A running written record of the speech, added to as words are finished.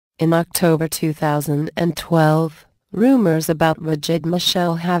In October 2012, rumors about Majid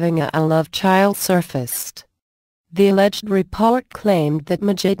Michel having a love child surfaced. The alleged report claimed that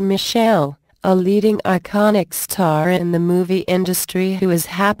Majid Michel, a leading iconic star in the movie industry who is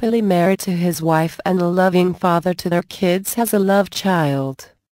happily married to his wife and a loving father to their kids, has a love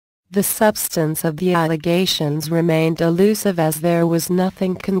child. The substance of the allegations remained elusive as there was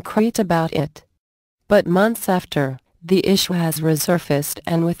nothing concrete about it. But months after, the issue has resurfaced,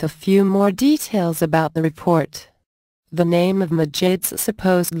 and with a few more details about the report. The name of Majid's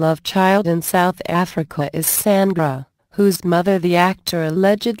supposed love child in South Africa is Sandra, whose mother the actor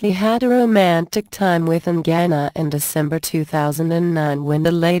allegedly had a romantic time with in Ghana in December 2009 when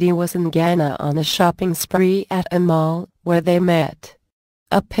the lady was in Ghana on a shopping spree at a mall, where they met.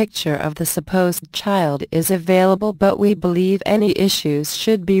 A picture of the supposed child is available, but we believe any issues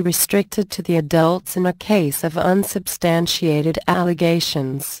should be restricted to the adults in a case of unsubstantiated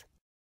allegations.